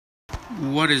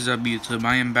What is up, YouTube?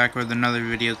 I am back with another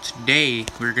video. Today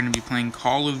we're going to be playing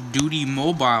Call of Duty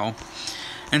Mobile,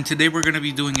 and today we're going to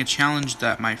be doing a challenge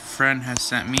that my friend has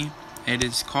sent me. It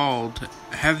is called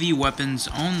Heavy Weapons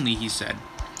Only, he said,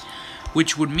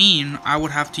 which would mean I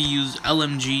would have to use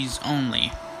LMGs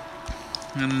only.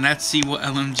 And let's see what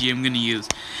LMG I'm going to use.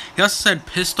 He also said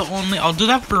pistol only. I'll do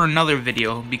that for another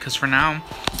video, because for now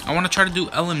I want to try to do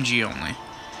LMG only.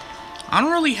 I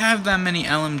don't really have that many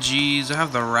LMGs. I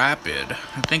have the Rapid.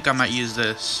 I think I might use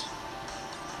this.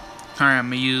 Alright, I'm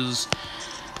going to use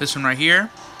this one right here.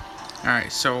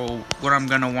 Alright, so what I'm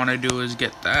going to want to do is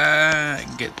get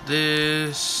that, get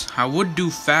this. I would do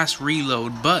fast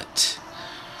reload, but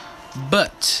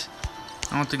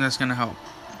I don't think that's going to help.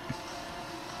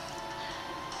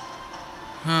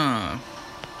 I'm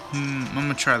going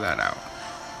to try that out.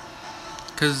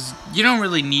 Because you don't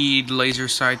really need laser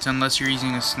sights unless you're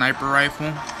using a sniper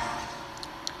rifle.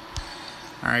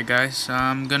 Alright guys,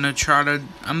 I'm gonna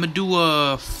do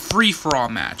a free-for-all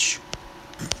match.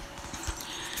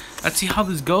 Let's see how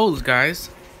this goes,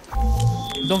 guys.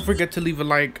 Don't forget to leave a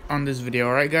like on this video,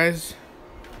 alright guys?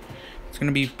 It's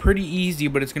gonna be pretty easy,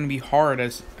 but it's gonna be hard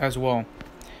as well.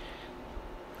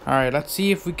 Alright, let's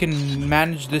see if we can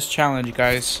manage this challenge,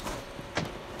 guys.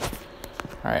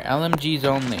 Alright, LMGs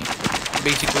only.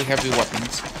 Basically heavy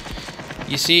weapons.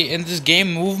 You see, in this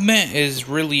game, movement is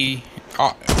really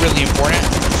important,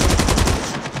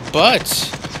 but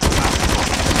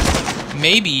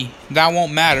maybe that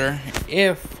won't matter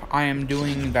if I am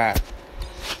doing that.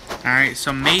 Alright,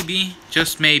 so maybe,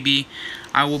 just maybe,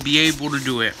 I will be able to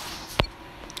do it.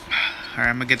 Alright,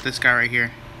 I'm gonna get this guy right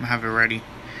here. I'm gonna have it ready.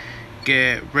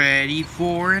 Get ready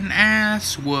for an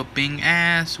ass whooping,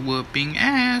 ass whooping,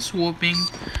 ass whooping.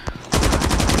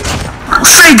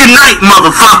 Say goodnight,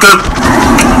 motherfucker!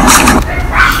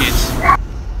 Shit.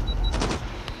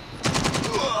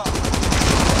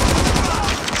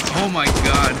 Oh my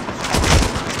god.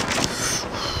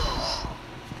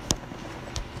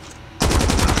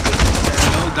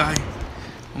 No, die.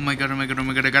 Oh my god, oh my god, oh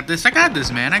my god. I got this,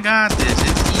 man. I got this.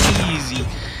 It's easy.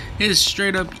 It is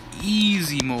straight up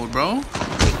easy mode, bro.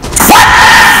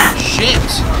 Shit.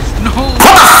 No.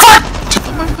 Look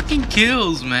at my fucking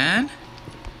kills, man.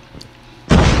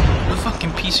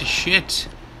 Fucking piece of shit.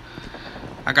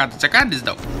 I got this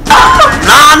though.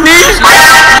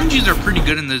 LMGs are pretty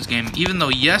good in this game, even though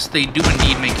yes, they do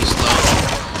indeed make you slow.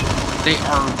 They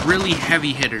are really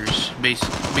heavy hitters,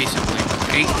 basically.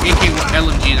 AK what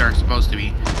LMGs are supposed to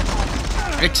be.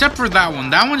 Except for that one.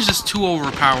 That one's just too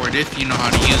overpowered if you know how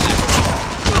to use it.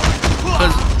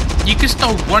 Because you can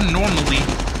still run normally,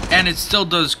 and it still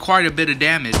does quite a bit of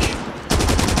damage.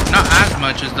 Not as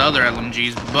much as the other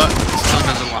LMGs, but it still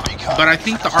does a lot. But I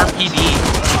think the RPD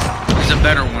is a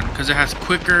better one, because it has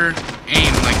quicker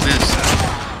aim like this.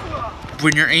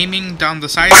 When you're aiming down the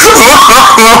side.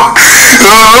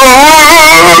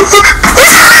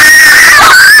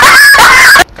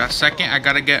 Got second, I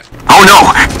gotta get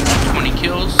 20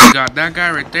 kills. Got that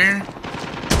guy right there.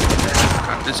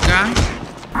 Got this guy.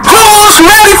 Who's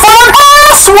ready for an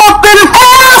ass whooping,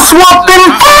 ass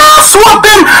whooping, ass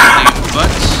whooping?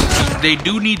 But they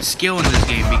do need skill in this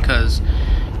game, because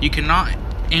you cannot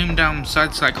aim down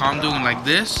sights like I'm doing like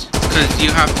this, because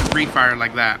you have to free fire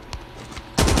like that.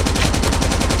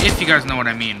 If you guys know what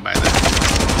I mean by that.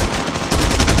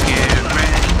 Get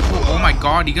ready. Oh my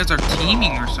god, you guys are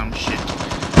teaming or some shit.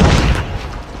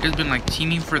 You guys been like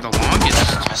teaming for the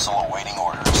longest. Missile awaiting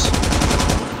orders.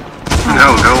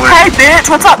 No, go away. Hey bitch,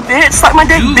 what's up bitch? Suck my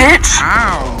dick, Dude, bitch.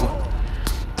 ow.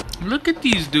 Look at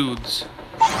these dudes.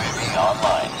 UAV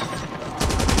online.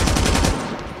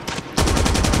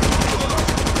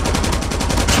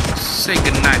 Say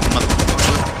goodnight,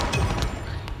 motherfucker.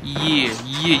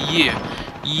 Yeah.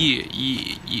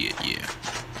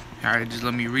 Alright, just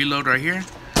let me reload right here.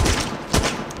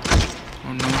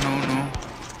 Oh, no.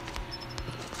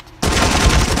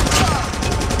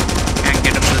 Can't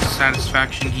get him the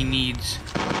satisfaction he needs.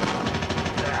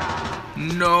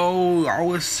 No, I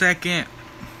was second.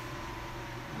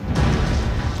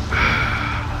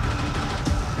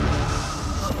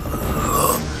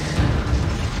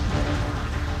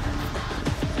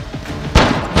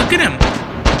 Look at him!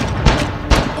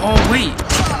 Oh wait,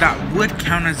 that would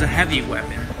count as a heavy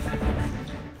weapon.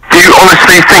 Do you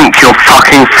honestly think you're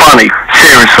fucking funny?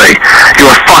 Seriously,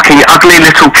 you're a fucking ugly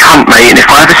little cunt, mate, and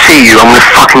if I ever see you, I'm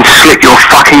gonna fucking slit your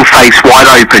fucking face wide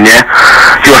open, yeah?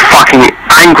 You're a fucking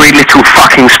angry little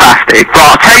fucking spastic. But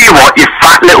I'll tell you what, you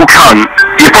fat little cunt,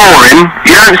 you're boring,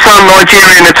 you don't sound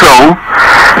Nigerian at all.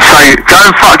 So go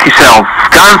and fuck yourself.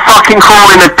 Go and fucking crawl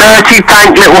in a dirty,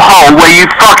 dank little hole where you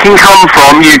fucking come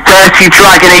from, you dirty,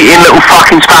 dragon-eating little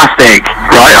fucking spastic.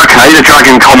 Right, okay, the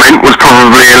dragon comment was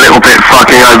probably a little bit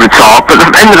fucking over the top, but at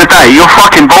the end of the day, you're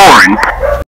fucking boring.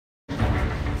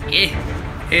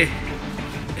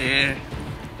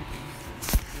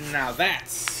 Now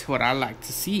that's what I like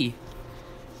to see.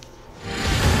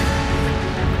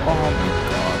 Oh my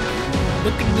god.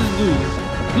 Look at this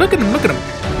dude. Look at him, look at him.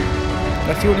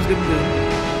 Let's see what he's gonna do.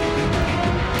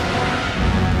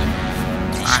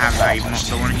 I have that even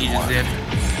the one he just did.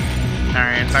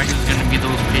 Alright, I thought he was gonna be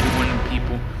those pay to win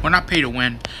people. Well, not pay to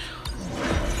win.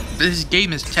 This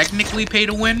game is technically pay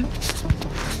to win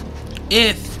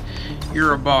if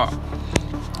you're a bot.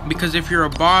 Because if you're a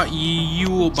bot, you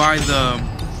will buy the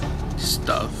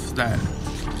stuff that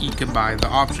you can buy, the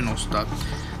optional stuff.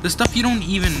 The stuff you don't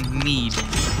even need.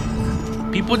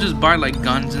 People just buy like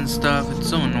guns and stuff. It's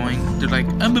so annoying. They're like,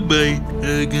 I'm gonna buy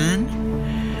a gun.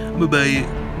 I'm gonna buy it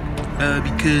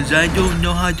because I don't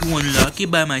know how to unlock it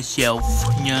by myself.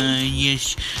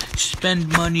 Yes, spend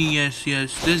money. Yes.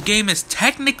 This game is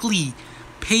technically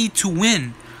pay to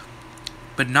win,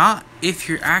 but not if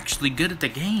you're actually good at the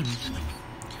game.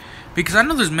 Because I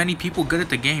know there's many people good at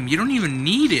the game. You don't even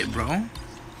need it, bro.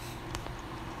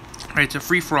 Alright, it's a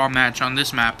free-for-all match on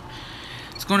this map.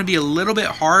 It's going to be a little bit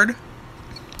hard,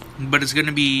 but it's going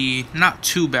to be not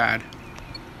too bad.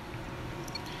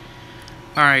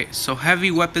 Alright, so heavy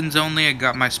weapons only. I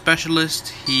got my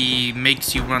specialist. He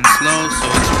makes you run slow, so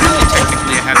it's really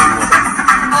technically a heavy weapon.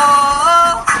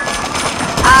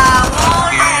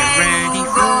 Get ready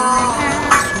for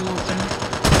ass whooping.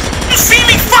 You see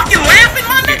me fucking laughing,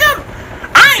 my nigga?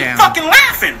 I ain't fucking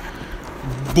laughing.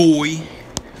 Boy.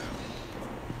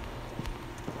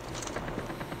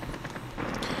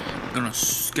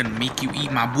 Gonna make you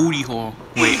eat my booty hole.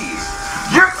 Wait.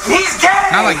 He's gay.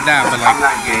 Not like that, but like, I'm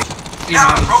not gay. you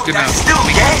know, it's gonna that's still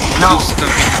make gay. you No. do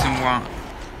stuff he doesn't want.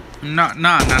 Nah,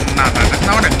 that's not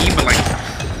what I mean, but like,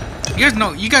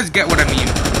 you guys get what I mean.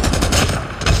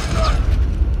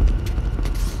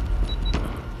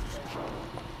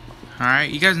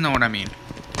 Alright, you guys know what I mean.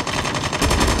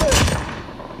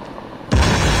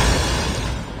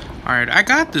 Alright, I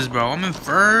got this, bro. I'm in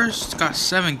first. Got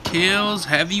 7 kills.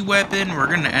 Heavy weapon. We're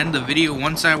gonna end the video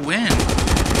once I win.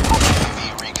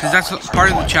 Because that's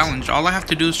part of the challenge. All I have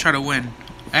to do is try to win.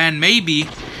 And maybe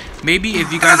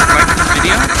if you guys like this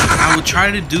video, I will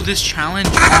try to do this challenge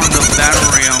on the Battle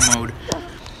Royale mode.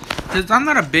 Because I'm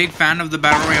not a big fan of the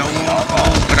Battle Royale mode,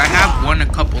 but I have won a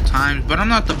couple times. But I'm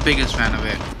not the biggest fan of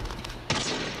it.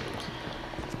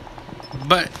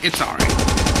 But it's alright.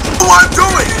 Oh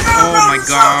my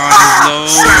god, he's low.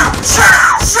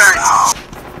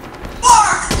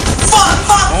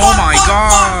 Oh my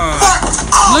god.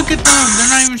 Look at them, they're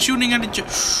not even shooting at each other.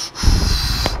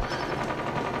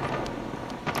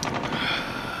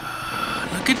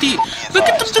 Look at them, they're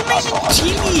not even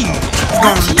teaming.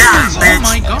 Oh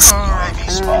my god.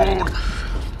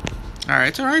 Alright,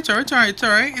 it's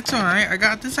alright. I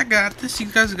got this.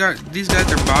 These guys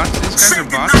are bots.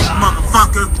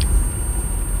 Motherfucker.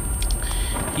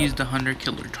 He's the hunter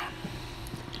killer drone.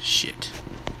 Shit.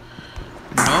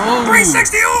 No.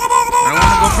 360. I don't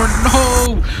wanna go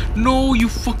for no, you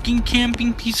fucking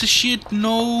camping piece of shit.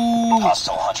 No.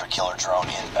 Hostile hunter killer drone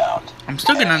inbound. I'm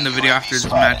still gonna end the video after this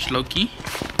match, Loki.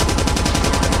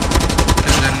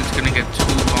 And then it's gonna get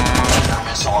too long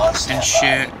Missile on and standby.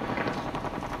 shit.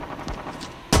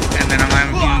 And then I'm not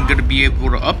even gonna be able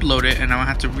to upload it, and I'm gonna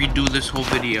have to redo this whole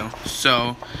video.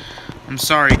 So I'm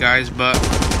sorry, guys, but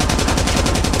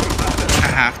I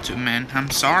have to, man. I'm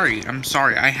sorry.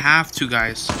 I have to,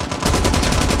 guys.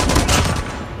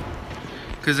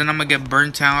 Because then I'm gonna get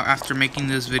burnt out after making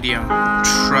this video.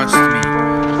 Trust me.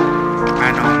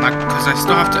 I know, because I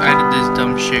still have to edit this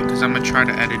dumb shit, because I'm gonna try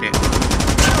to edit it. Okay.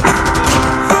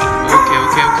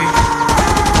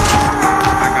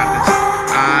 I got this.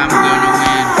 I'm gonna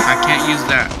win. I can't use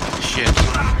that shit.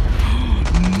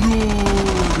 No!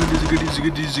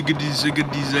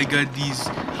 I got these.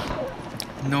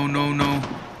 No.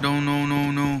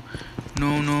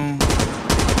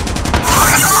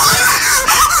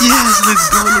 Yes, let's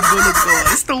go.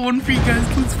 I stole one for you guys.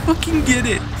 Let's fucking get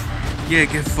it. Yeah,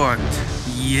 get fucked.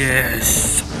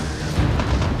 Yes,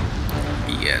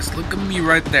 look at me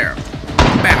right there.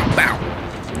 Bow.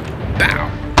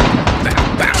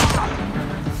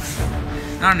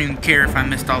 I don't even care if I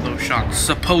missed all those shots,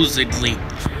 supposedly.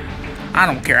 I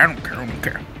don't care.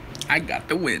 I got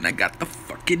the win. I got the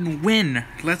fucking win.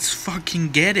 Let's fucking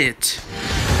get it.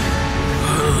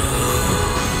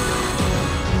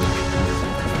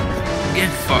 Get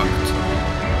fucked.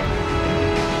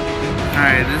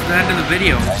 Alright, this is the end of the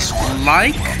video.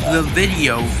 Like the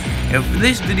video. If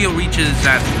this video reaches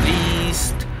at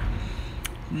least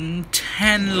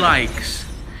 10 likes.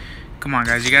 Come on,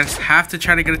 guys. You guys have to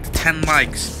try to get it to 10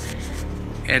 likes.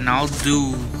 And I'll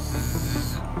do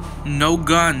no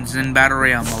guns in Battle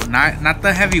Royale mode. Not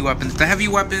the heavy weapons. The heavy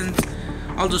weapons,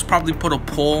 I'll just probably put a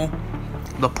pole.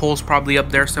 The pole's probably up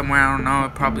there somewhere. I don't know. I'll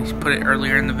probably put it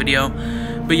earlier in the video.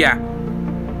 But yeah.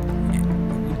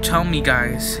 Tell me,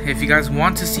 guys, if you guys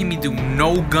want to see me do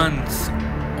no guns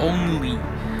only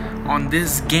on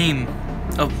this game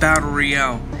of Battle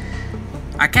Royale.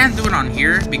 I can't do it on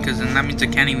here because then that means I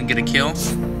can't even get a kill.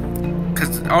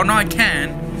 Oh no, I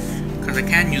can, because I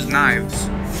can use knives.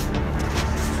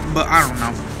 But I don't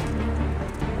know.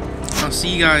 I'll see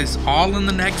you guys all in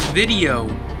the next video,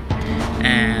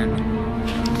 and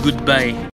goodbye.